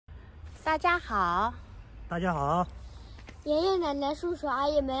大家好，大家好，爷爷奶奶、叔叔阿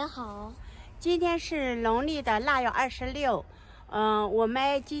姨们好。今天是农历的腊月26，我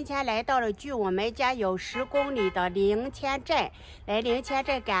们今天来到了距我们家有10公里的灵谦镇，来灵谦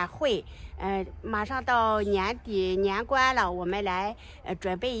镇赶会。马上到年底年关了，我们来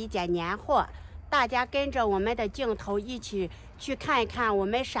准备一点年货。大家跟着我们的镜头一起去看一看我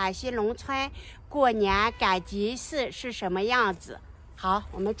们陕西农村过年赶集市是什么样子。好，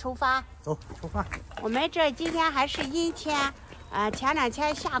我们出发。走，出发。我们这今天还是阴天，前2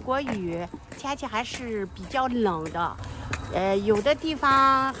天下过雨，天气还是比较冷的。有的地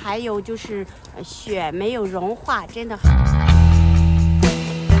方还有就是雪没有融化，真的很。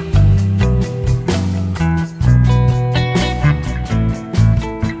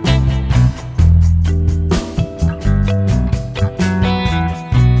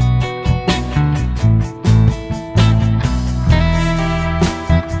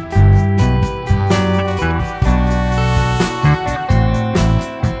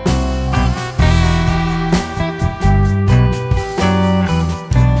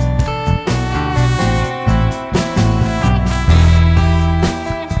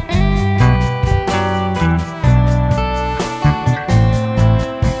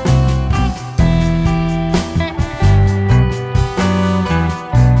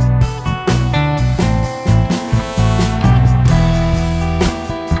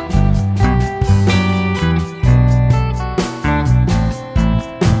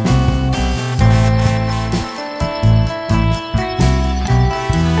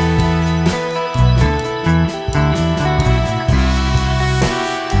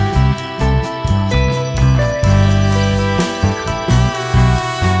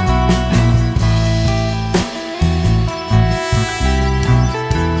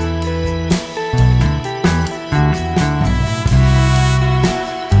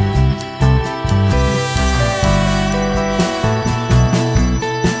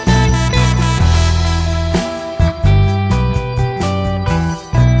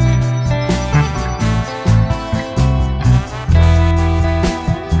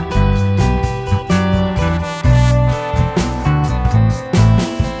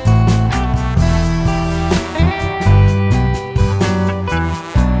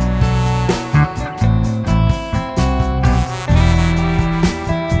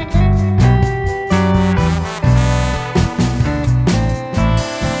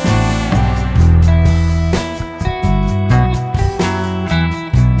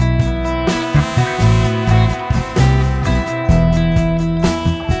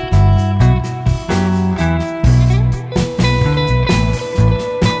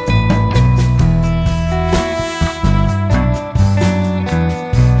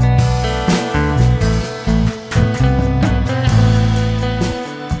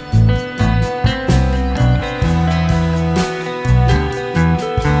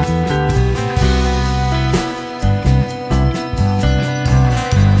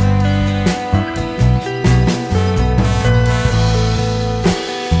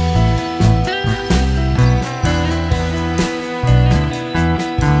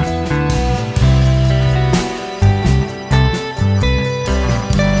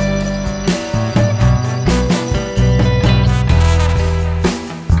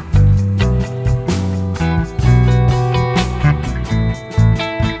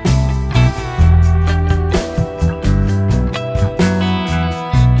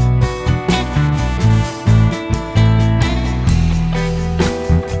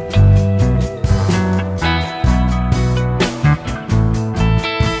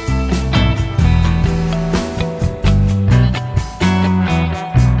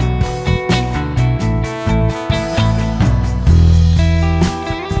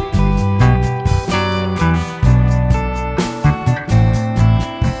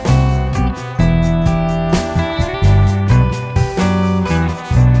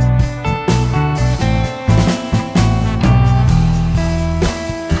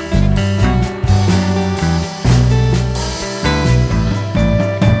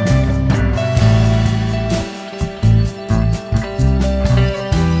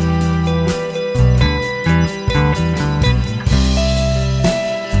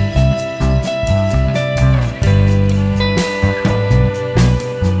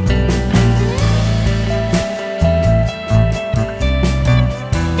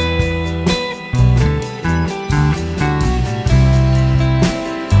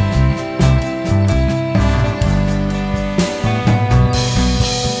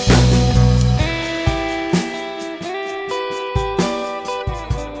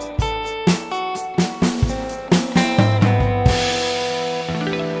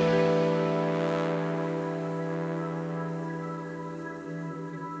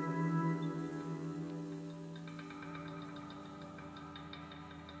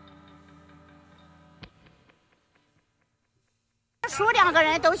叔2个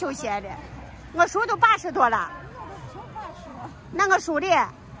人都休学的，我叔都80多了。那个叔的82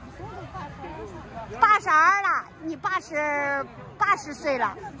了，你80岁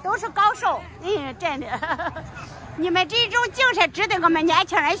了，都是高手。真的，你们这种精神值得我们年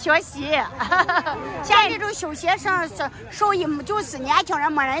轻人学习。像这种休学生手艺就是年轻人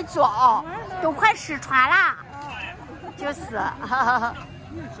没人做，都快失传了，就是。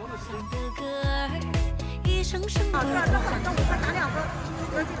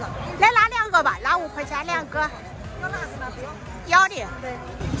来拿2个吧，拿5块钱2个。要的。